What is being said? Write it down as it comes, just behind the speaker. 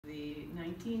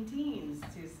19 teens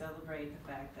to celebrate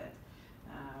the fact that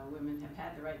women have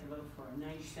had the right to vote for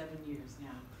 97 years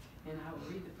now. And I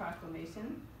will read the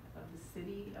proclamation of the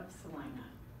City of Salina.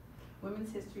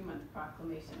 Women's History Month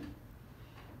Proclamation.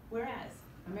 Whereas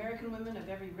American women of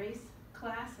every race,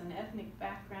 class, and ethnic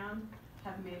background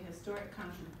have made historic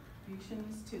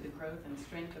contributions to the growth and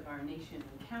strength of our nation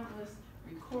in countless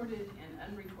recorded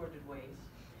and unrecorded ways.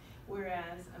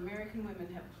 Whereas American women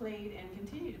have played and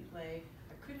continue to play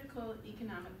a critical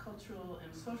economic, cultural,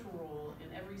 and social role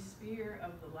in every sphere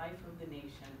of the life of the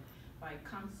nation by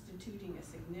constituting a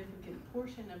significant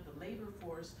portion of the labor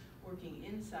force working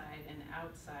inside and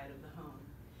outside of the home.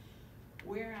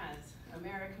 Whereas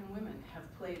American women have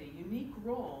played a unique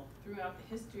role throughout the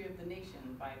history of the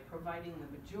nation by providing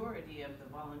the majority of the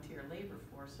volunteer labor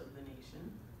force of the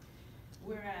nation.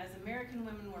 Whereas American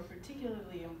women were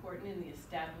particularly important in the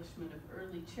establishment of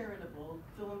early charitable,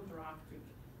 philanthropic,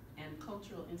 and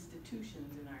cultural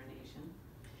institutions in our nation.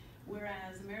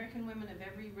 Whereas American women of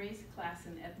every race, class,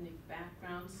 and ethnic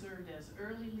background served as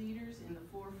early leaders in the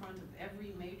forefront of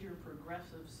every major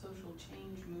progressive social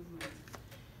change movement.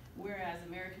 Whereas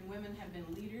American women have been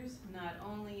leaders not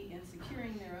only in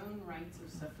securing their own rights of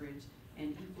suffrage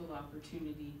and equal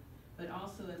opportunity, but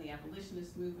also in the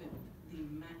abolitionist movement,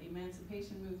 the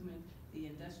emancipation movement, the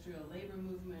industrial labor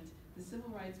movement, the civil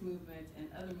rights movement, and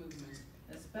other movements,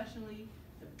 especially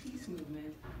the peace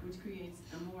movement, which creates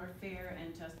a more fair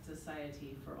and just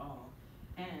society for all.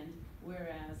 And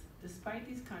whereas, despite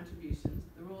these contributions,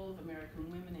 the role of American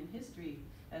women in history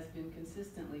has been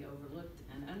consistently overlooked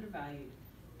and undervalued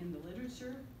in the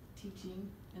literature, teaching,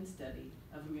 and study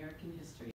of American history.